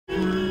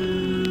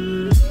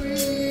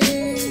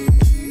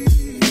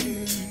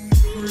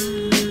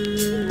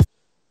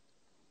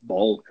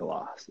Old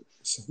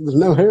Colossus. There's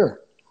no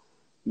hair.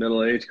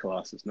 Middle-aged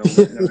Colossus. No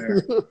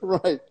hair.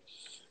 Right.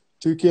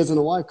 2 kids and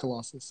a wife,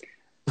 Colossus.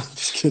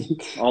 Just kidding.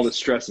 All the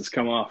stress has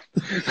come off.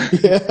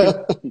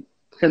 Yeah.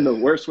 In the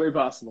worst way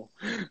possible.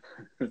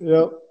 Yep.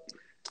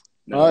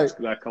 No, All right.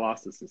 that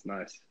Colossus is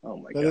nice. Oh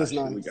my That gosh, is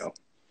nice. here we go.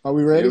 Are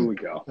we ready? Here we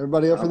go.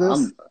 Everybody up for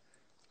this?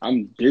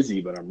 I'm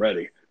dizzy, but I'm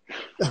ready.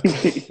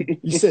 Okay.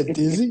 You said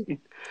dizzy?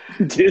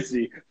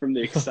 Dizzy from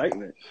the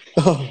excitement.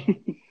 Oh,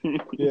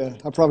 yeah.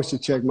 I probably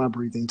should check my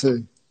breathing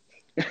too.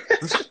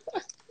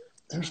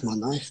 There's my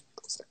knife.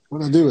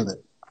 What do I do with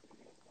it?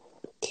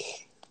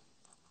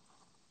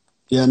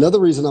 Yeah, another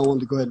reason I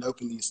wanted to go ahead and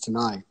open these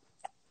tonight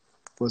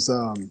was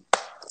I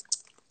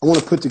want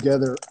to put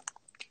together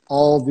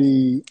all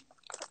the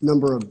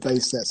number of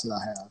base sets that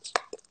I have.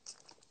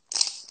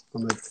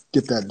 I'm going to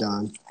get that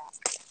done.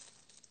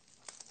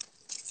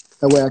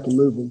 That way I can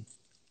move them.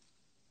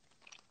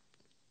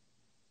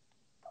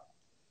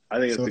 I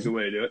think that's a good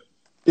way to do it.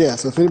 Yeah,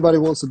 so if anybody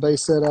wants a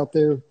base set out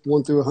there,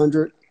 1 through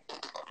 100,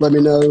 let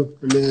me know.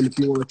 And then if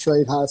you want to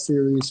trade high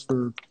series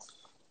for,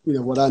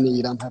 what I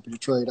need, I'm happy to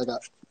trade. I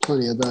got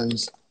plenty of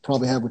those.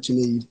 Probably have what you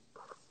need.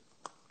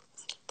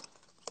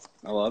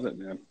 I love it,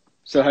 man.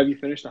 So have you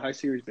finished the high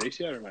series base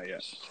yet or not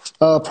yet?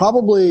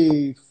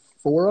 Probably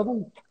 4 of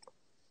them.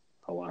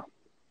 Oh, wow.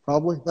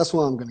 Probably. That's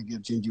why I'm going to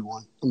give Gingy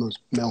one. I'm going to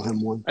mail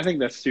him one. I think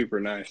that's super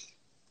nice.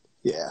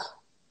 Yeah.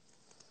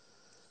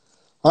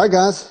 All right,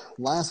 guys.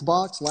 Last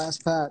box,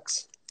 last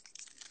packs.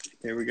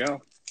 Here we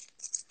go.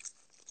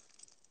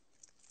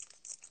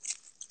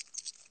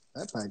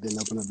 That pack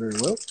didn't open up very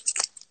well.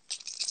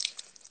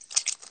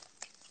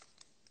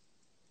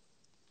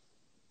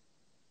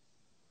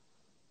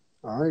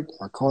 All right,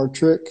 our card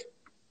trick.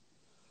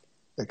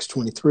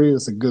 X23.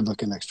 That's a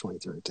good-looking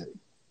X23, too.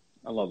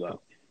 I love that.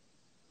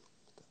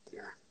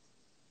 There.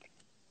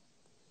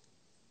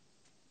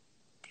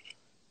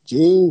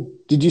 Gene,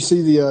 did you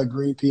see the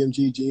green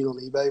PMG Gene on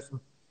eBay?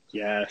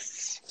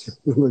 Yes.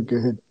 It looked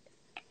good.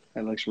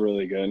 That looks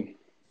really good.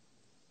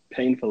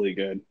 Painfully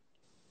good.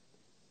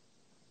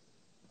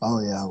 Oh,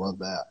 yeah, I love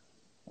that.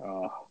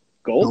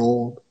 Gold?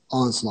 Gold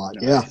Onslaught,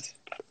 Nice. yeah.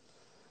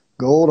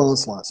 Gold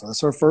Onslaught. So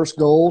that's our first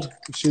gold.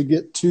 We should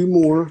get 2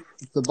 more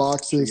if the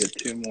box is get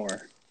 2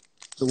 more.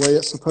 the way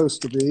it's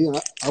supposed to be.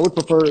 I would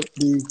prefer it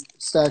be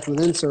stacked with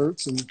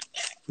inserts and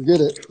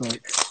forget it, but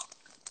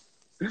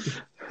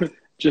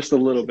Just a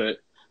little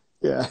bit.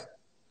 yeah.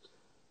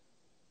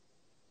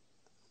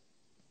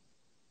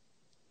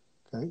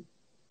 Okay.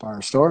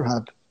 Firestar, high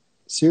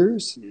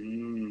series.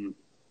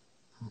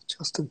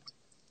 Justin,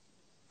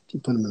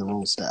 keep putting them in the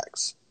wrong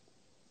stacks.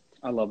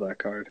 I love that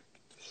card.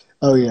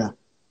 Oh yeah.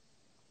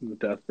 The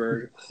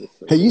Deathbird. So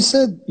hey, you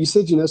said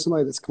you know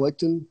somebody that's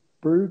collecting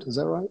Brood. Is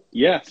that right?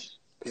 Yes.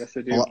 Yes,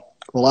 I do.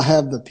 Well, I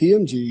have the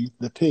PMG,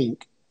 the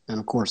pink, and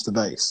of course the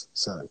base.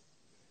 So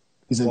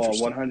he's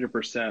interested.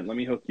 100%. Let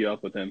me hook you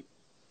up with him.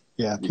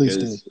 Yeah, please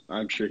do. Because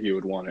I'm sure he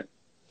would want it.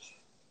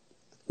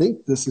 I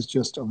think this is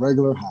just a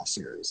regular high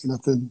series.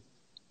 Nothing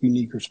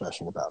unique or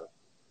special about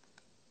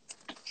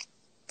it.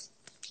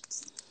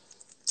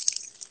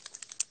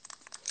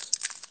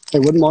 Hey,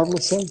 what did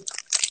Marvelous say?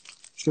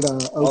 Should I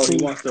open? Oh, he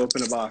wants to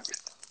open a box.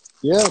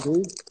 Yeah,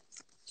 dude.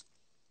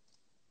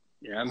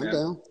 Yeah, I'm man.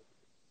 down.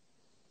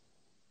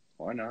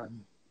 Why not?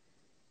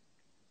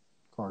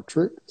 Card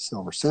Trick,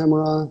 Silver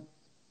Samurai.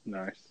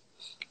 Nice.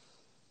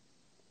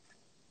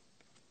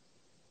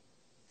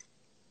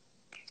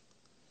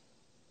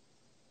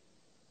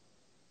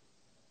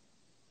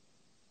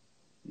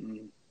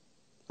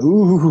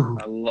 Ooh.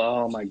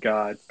 Oh, my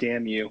God.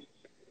 Damn you.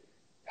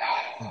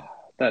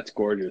 That's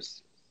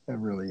gorgeous. It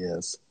really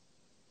is.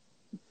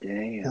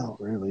 Damn. It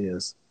really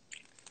is.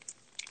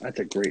 That's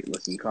a great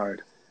looking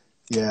card.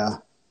 Yeah.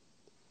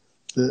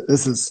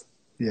 This is,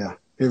 yeah,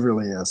 it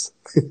really is.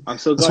 I'm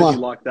so glad you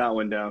locked that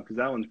one down because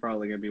that one's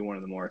probably going to be one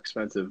of the more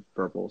expensive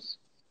purples.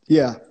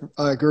 Yeah,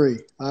 I agree.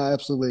 I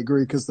absolutely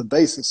agree because the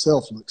base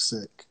itself looks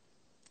sick.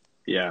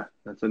 Yeah,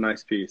 that's a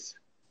nice piece.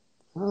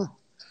 You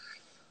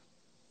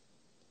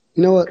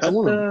know what?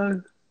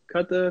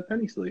 Cut the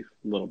penny sleeve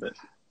a little bit.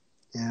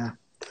 Yeah.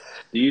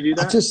 Do you do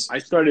that? I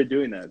started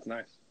doing that. It's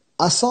nice.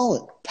 I saw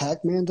it.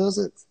 Pac-Man does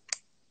it.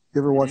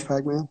 You ever watch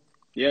Pac-Man?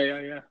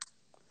 Yeah.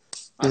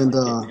 And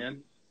like it,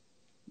 man.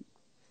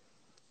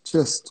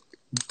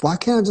 why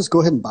can't I just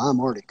go ahead and buy them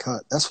already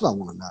cut? That's what I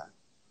want to know.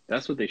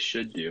 That's what they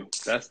should do.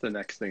 That's the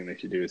next thing they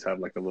should do is have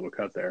like a little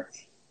cut there.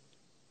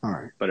 All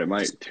right. But it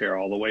might tear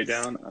all the way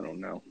down. I don't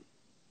know.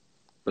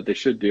 But they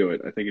should do it.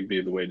 I think it'd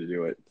be the way to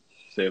do it.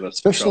 Save us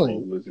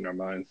trouble losing our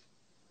minds.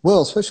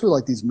 Well, especially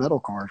like these metal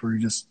cards where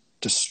you're just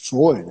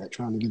destroying it,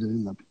 trying to get it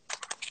in the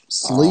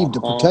sleeve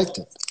to protect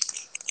it.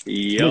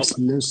 Yep. Makes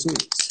no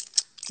sense.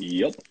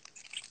 Yep.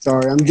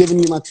 Sorry, I'm giving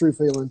you my true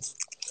feelings.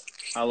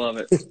 I love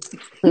it.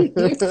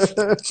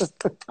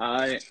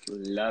 I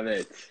love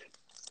it.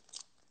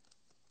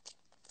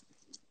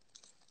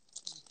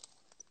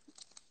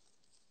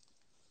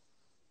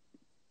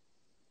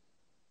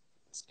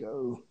 Let's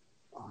go.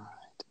 All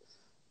right.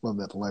 Love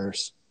that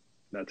Polaris.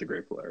 That's a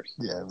great Polaris.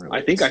 Yeah, it really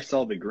I think is. I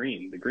saw the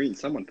green. The green.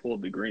 Someone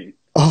pulled the green.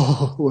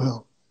 Oh,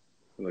 well,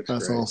 It looks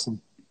that's great.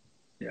 awesome.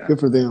 Yeah. Good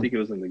for them. I think it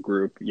was in the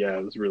group. Yeah,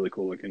 it was really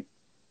cool looking.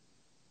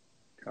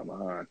 Come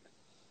on.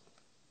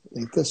 I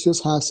think that's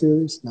just high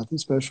series. Nothing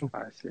special.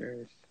 High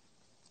series.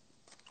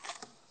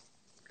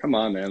 Come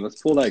on, man.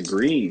 Let's pull that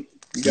green.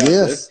 You got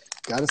Yes. this.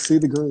 Got to see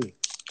the green.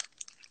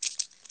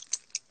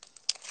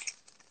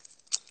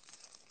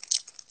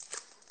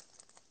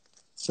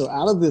 So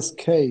out of this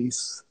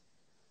case,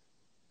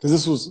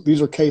 because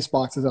these are case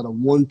boxes out of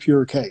one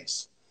pure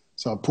case.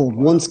 So I pulled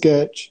one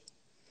sketch.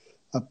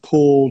 I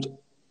pulled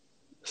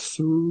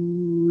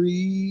two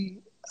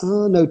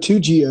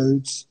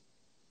geodes,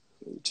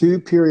 two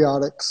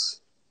periodics.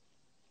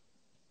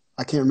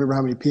 I can't remember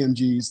how many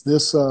PMGs.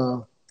 This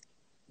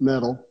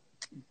metal,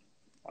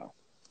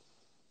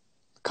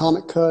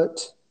 comic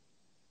cut,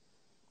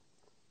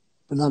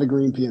 but not a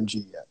green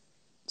PMG yet.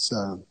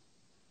 So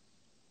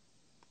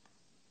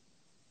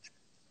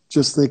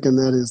just thinking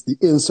that is the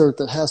insert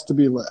that has to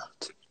be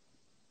left.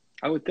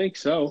 I would think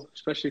so,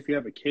 especially if you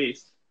have a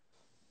case.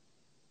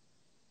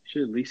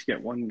 Should at least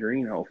get one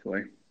green,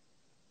 hopefully.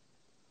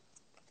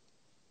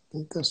 I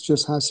think that's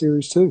just high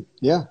series too.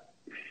 Yeah.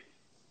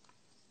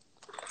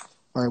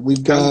 All right,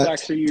 How many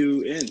packs are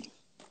you in?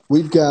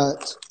 We've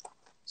got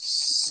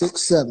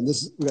 6, 7.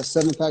 We got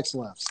 7 packs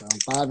left, so I'm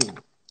 5 in.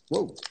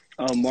 Whoa.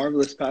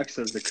 Marvelous Pack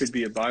says there could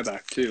be a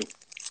buyback too.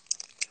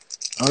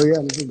 Oh yeah,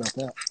 let's think about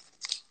that.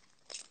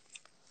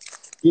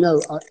 You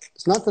know,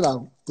 it's not that I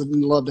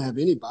wouldn't love to have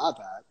any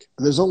buyback,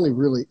 but there's only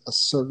really a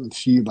certain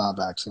few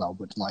buybacks that I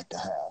would like to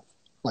have,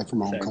 like from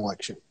my own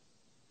collection.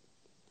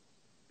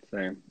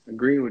 Same. A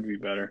green would be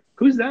better.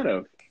 Who's that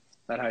of?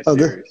 That high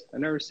series? I've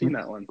never seen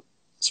that one.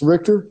 It's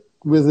Richter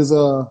with his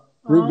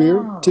root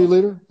beer, 2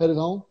 liter, headed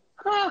home.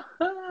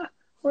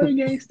 What a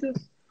gangster.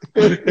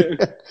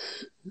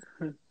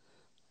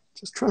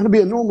 Just trying to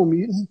be a normal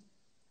mutant.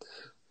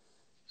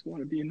 Just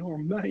want to be a normal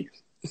mate.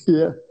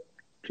 Yeah.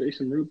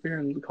 Jason root beer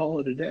and call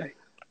it a day.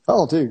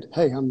 Oh, dude.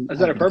 Hey, Is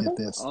that a purple?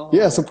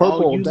 Yeah, it's a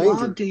purple. You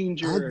love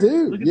Danger. I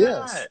do. Look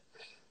at that.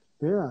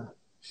 Yeah.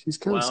 She's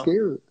kind of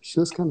scared. She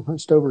was kind of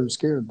hunched over and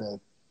scared, though.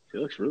 She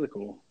looks really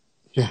cool.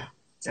 Yeah.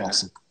 It's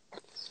awesome.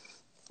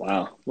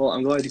 Wow. Well,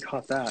 I'm glad you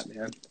caught that,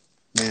 man.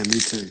 Man, me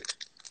too.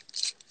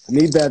 I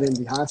need that in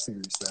the high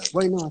series, though.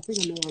 Wait, no, I think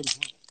I may already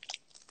have it.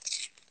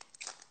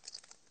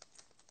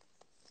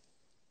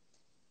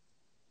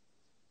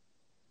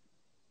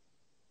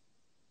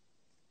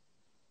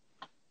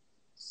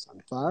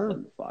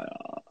 Sunfire.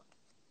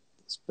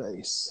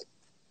 Space.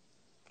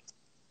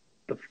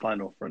 The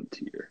final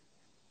frontier.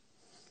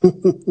 All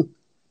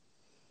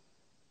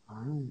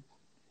right.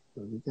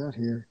 What do we got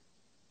here?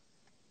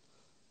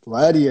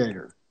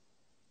 Gladiator.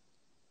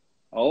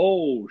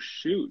 Oh,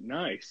 shoot.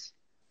 Nice.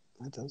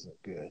 That does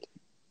look good.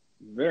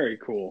 Very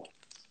cool.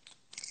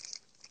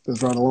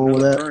 Goes right along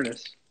with that.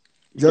 Furnace.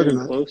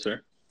 Juggernaut.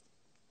 Closer.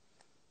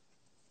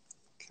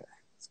 Okay.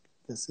 Let's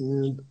get this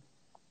in.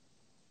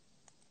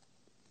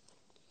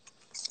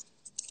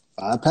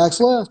 5 packs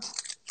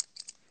left.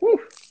 Woo.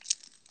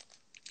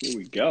 Here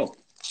we go.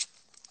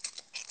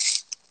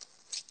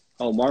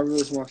 Oh,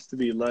 Marvelous wants to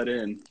be let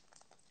in.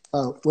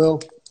 Oh,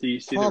 well. Do you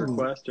see the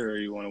request or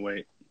you want to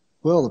wait?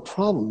 Well, the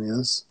problem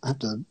is I have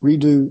to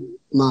redo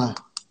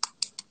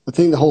the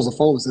thing that holds the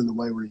phone is in the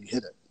way where you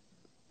hit it.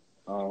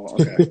 Oh,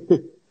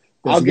 okay.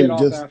 I'll get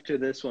off after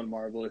this one,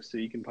 Marvelous, so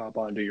you can pop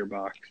onto your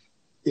box.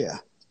 Yeah.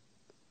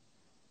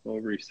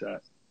 We'll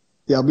reset.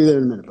 Yeah, I'll be there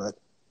in a minute, bud.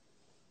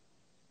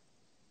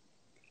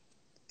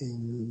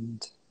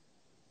 And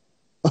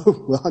let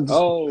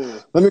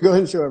me go ahead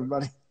and show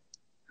everybody.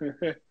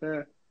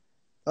 Yeah,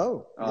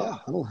 I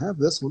don't have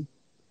this one.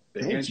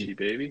 Banshee,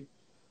 baby.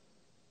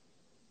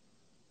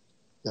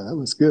 Yeah, that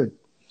looks good.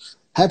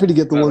 Happy to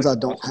get the ones I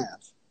don't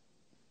have.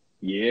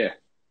 Yeah.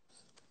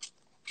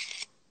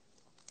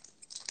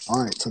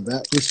 All right, so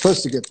that you're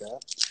supposed to get that.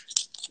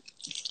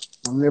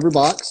 One in every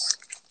box.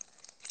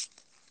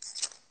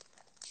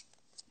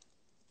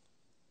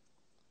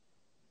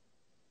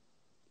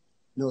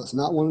 No, it's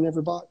not one in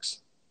every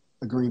box.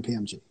 A green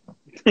PMG.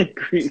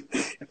 Green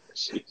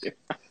PMG.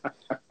 I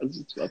was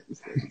just about to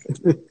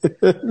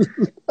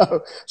say.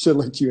 Oh, should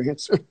let you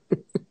answer.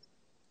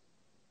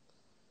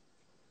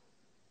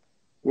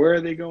 Where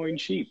are they going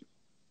cheap?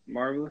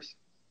 Marvelous.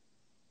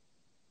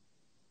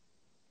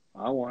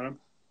 I want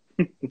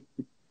them. I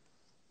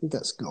think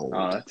that's gold.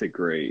 Oh, that's a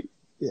great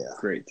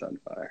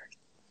Sunfire.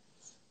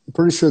 I'm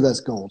pretty sure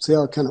that's gold. See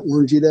how kind of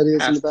orangey that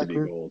is in the background? Has to be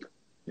gold.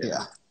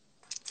 Yeah.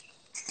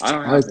 I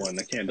don't have one.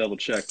 I can't double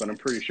check, but I'm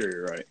pretty sure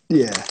you're right.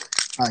 Yeah,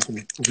 I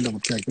can double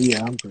check. But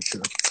yeah, I'm pretty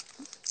sure.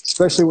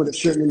 Especially when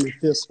it's sitting in your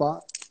 5th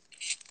spot.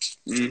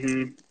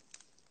 Mm-hmm.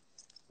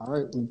 All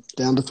right, we're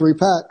down to 3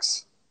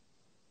 packs.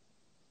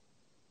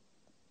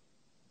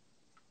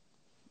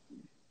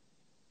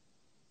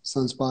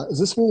 Sunspot. Is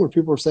this one where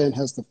people are saying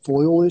has the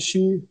foil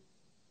issue?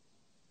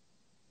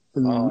 I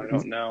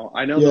don't know.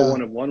 I know the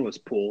 1 of 1 was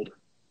pulled.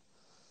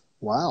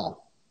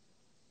 Wow.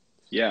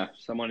 Yeah,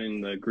 someone in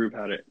the group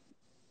had it.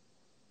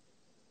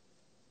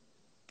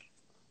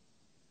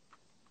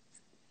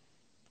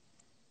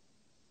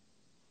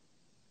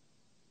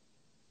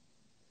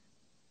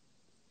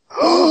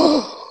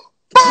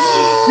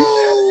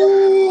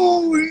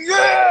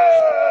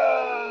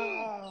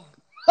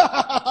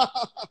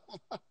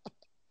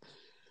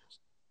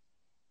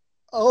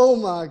 Oh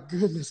my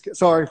goodness.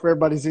 Sorry for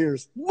everybody's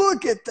ears.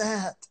 Look at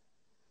that.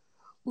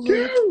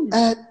 Look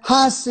at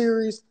High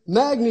Series,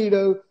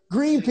 Magneto,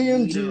 Green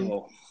PMG,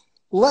 No.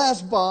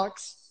 last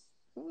box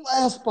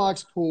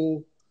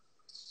pool.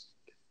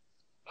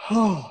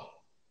 Oh.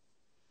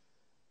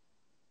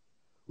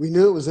 We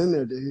knew it was in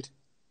there, dude.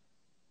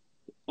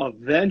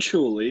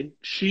 Eventually,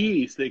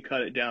 jeez, they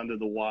cut it down to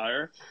the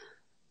wire.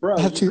 Bro,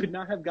 you could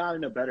not have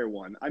gotten a better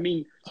one. I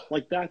mean,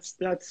 like that's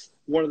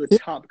one of the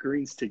top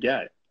greens to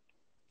get.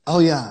 Oh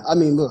yeah. I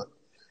mean, look,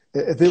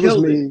 if it was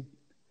me,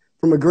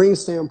 from a green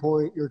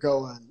standpoint, you're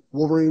going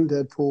Wolverine,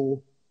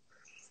 Deadpool,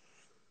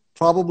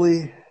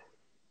 probably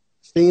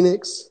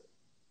Phoenix,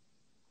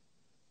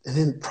 and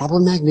then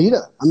probably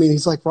Magneto. I mean,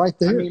 he's like right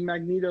there. I mean,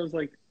 Magneto's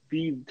like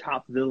the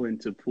top villain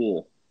to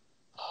pull.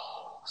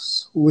 Oh,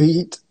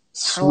 sweet.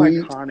 How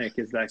iconic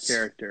is that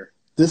character?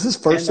 This is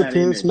first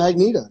appearance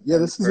Magneto. Yeah,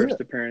 this is first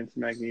appearance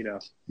Magneto.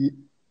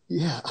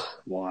 Yeah.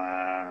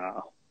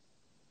 Wow.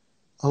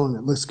 Oh,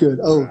 it looks good.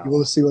 Oh, wow. You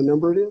want to see what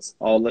number it is?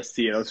 Oh, let's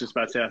see it. I was just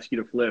about to ask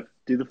you to flip.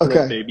 Do the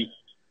flip, baby.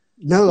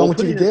 No, I want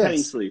you to guess. Penny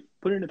sleeve.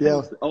 Put it in a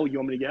penny sleeve. Oh, you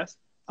want me to guess?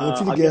 I want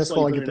you to guess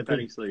while I get the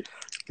penny sleeve.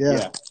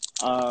 Yeah.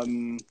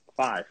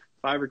 5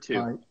 or 2.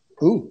 All right.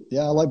 Ooh,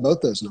 yeah, I like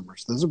both those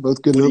numbers. Those are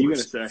both good numbers. What are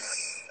you going to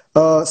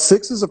say?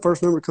 6 is the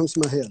first number that comes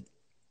to my head.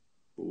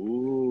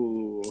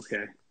 Ooh,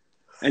 okay.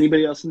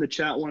 Anybody else in the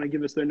chat want to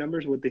give us their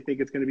numbers, what they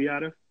think it's going to be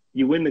out of?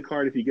 You win the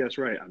card if you guess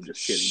right. I'm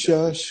just kidding.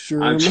 Shush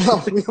your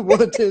mouth. 1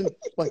 to 10.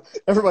 Like,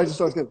 everybody just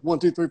starts going 1,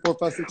 2, 3, 4,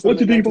 5, 6, 7, 1,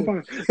 2, 3,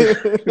 4,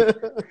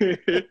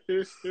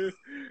 5.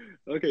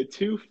 Okay,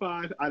 2,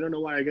 5. I don't know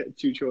why I got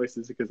 2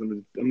 choices because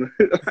I'm I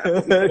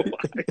don't know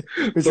why.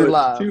 Because you're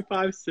live. 2,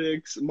 5,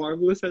 6.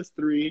 Marvelous has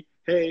 3.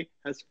 Hey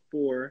has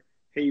 4.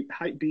 Hey,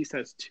 Hype Beast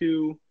has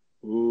 2.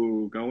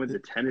 Ooh, going to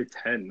 10 to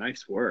 10.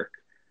 Nice work.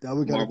 Now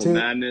we got Marvel 10.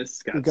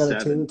 Madness got, we got 7.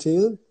 a 10 to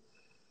 10.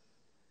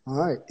 All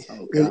right.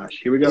 Oh, gosh.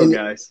 Here we go,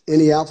 guys.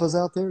 Any alphas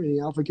out there? Any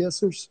alpha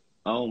guessers?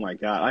 Oh, my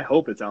God. I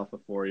hope it's alpha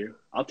for you.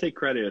 I'll take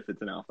credit if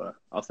it's an alpha.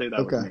 I'll say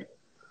that with me.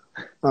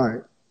 All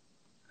right.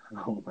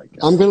 Oh, my God.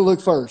 I'm going to look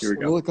first. Here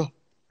we go.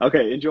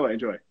 Okay, enjoy.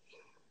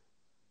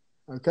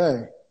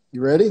 Okay.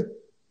 You ready?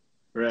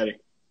 Ready.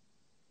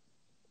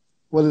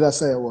 What did I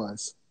say it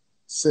was?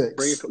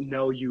 6.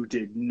 No, you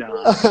did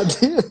not. I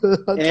did.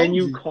 And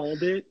you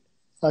called it?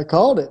 I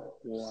called it.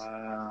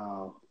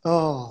 Wow.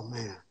 Oh,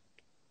 man.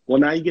 Well,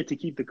 now you get to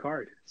keep the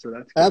card, so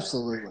that's good.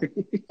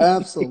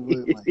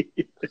 Absolutely.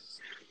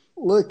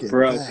 Look at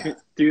that,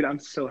 dude! I'm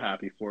so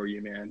happy for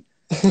you, man.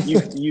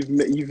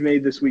 You've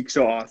made this week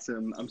so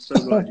awesome. I'm so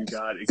glad you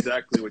got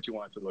exactly what you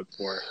wanted to look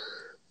for.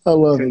 I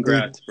love it.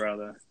 Congrats,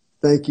 brother.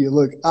 Thank you.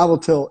 Look, I will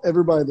tell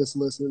everybody that's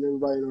listening,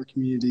 everybody in our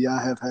community,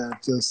 I have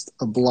had just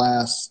a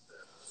blast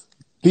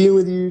being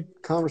with you,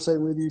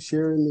 conversating with you,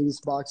 sharing these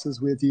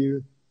boxes with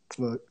you.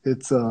 Look,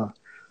 it's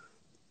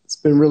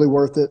been really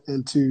worth it.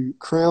 And to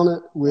crown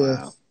it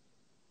with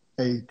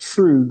a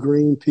true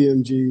green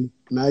PMG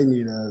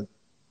Magneto,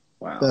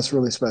 that's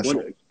really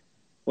special.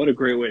 What a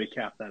great way to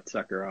cap that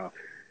sucker off.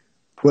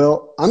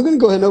 Well, I'm going to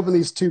go ahead and open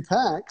these 2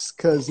 packs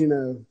because, you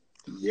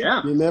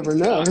never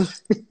know.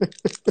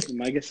 You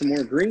might get some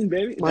more green,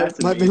 baby. That's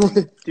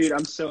amazing. Dude,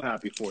 I'm so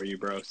happy for you,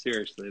 bro.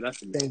 Seriously,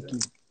 that's amazing. Thank you.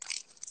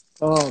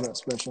 Oh, that's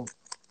special.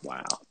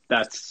 Wow.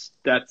 That's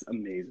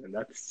amazing.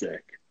 That's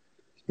sick.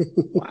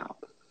 Wow.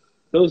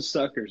 Those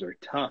suckers are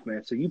tough,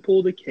 man. So you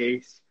pulled a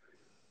case,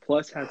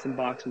 plus had some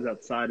boxes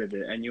outside of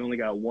it, and you only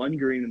got 1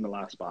 green in the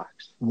last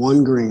box.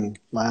 1 green,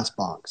 last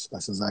box.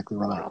 That's exactly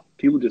right. Wow.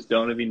 People just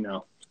don't even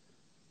know.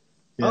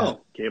 Yeah.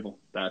 Oh, Cable.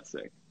 That's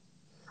sick.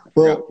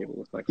 Well,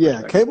 Cable like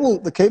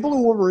the Cable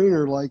and Wolverine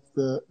are like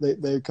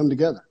they come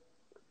together.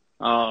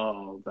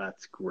 Oh,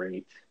 that's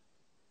great.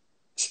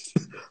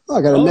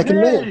 I got a naked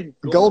man.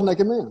 Cool. Gold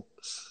naked man.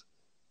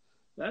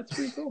 That's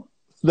pretty cool.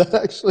 That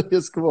actually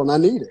is cool, and I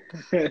need it.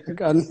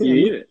 You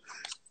need it.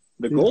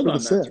 The gold on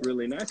that's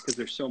really nice because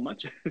there's so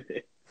much of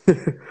it.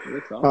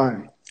 Awesome. All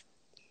right.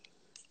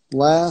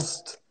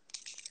 Last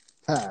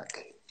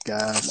pack,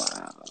 guys.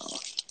 Wow.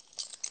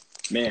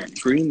 Man,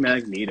 green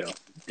Magneto.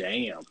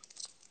 Damn.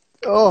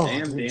 Oh.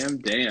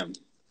 Damn.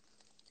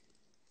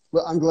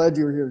 Well, I'm glad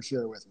you were here to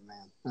share with me,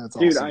 man. That's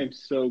awesome. Dude, I'm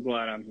so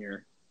glad I'm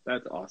here.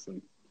 That's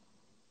awesome.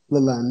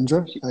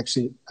 Lalandra.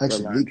 Actually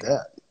need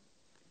that.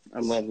 I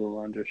love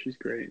Lalandra. She's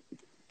great.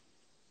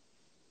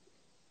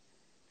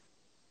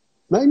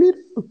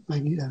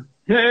 Magneto.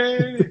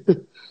 Hey!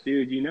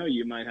 Dude,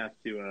 you might have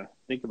to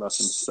think about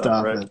some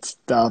stuff, right?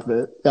 Stop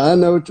it. I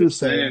know what you're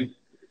saying.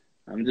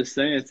 I'm just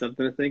saying, it's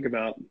something to think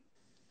about.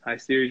 High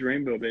Series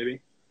Rainbow,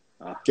 baby.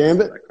 Oh,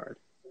 Gambit. That card.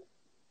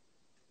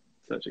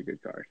 Such a good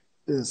card.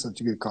 It is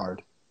such a good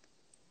card.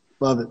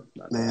 Love it,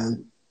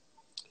 man.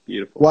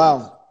 Beautiful.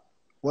 Wow.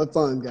 What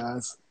fun,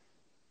 guys.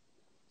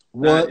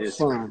 That is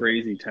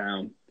crazy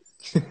town.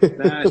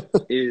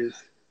 That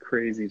is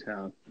crazy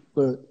town.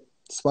 Look,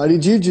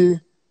 Spidey Juju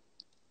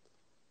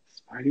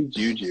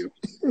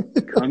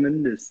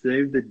coming to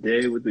save the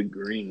day with the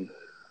green.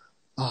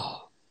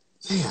 Oh,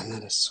 man,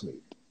 that is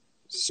sweet.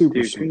 Super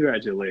Dude, sweet.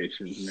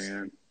 congratulations,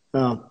 man.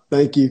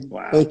 Thank you.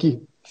 Wow. Thank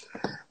you.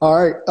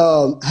 All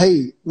right.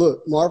 Hey,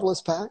 look,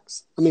 Marvelous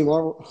Packs. I mean,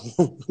 Marvel.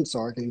 I'm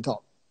sorry, I can't even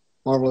talk.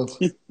 Marvelous.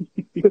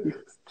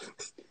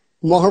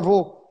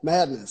 Marvel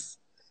Madness.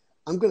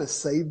 I'm going to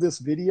save this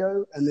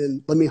video and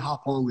then let me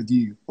hop on with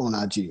you on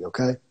IG,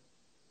 okay?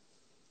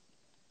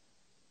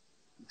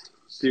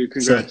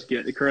 Dude, So,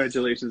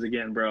 congratulations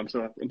again, bro. I'm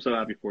so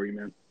happy for you,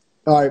 man.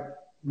 all right.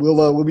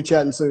 We'll be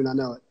chatting soon. I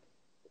know it.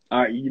 All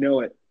right, you know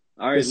it.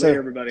 All right, Yes, later, sir.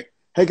 everybody.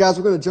 Hey, guys,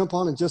 we're going to jump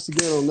on in just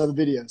again on another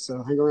video.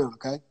 So hang around,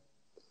 okay?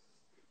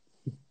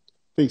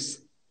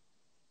 Peace.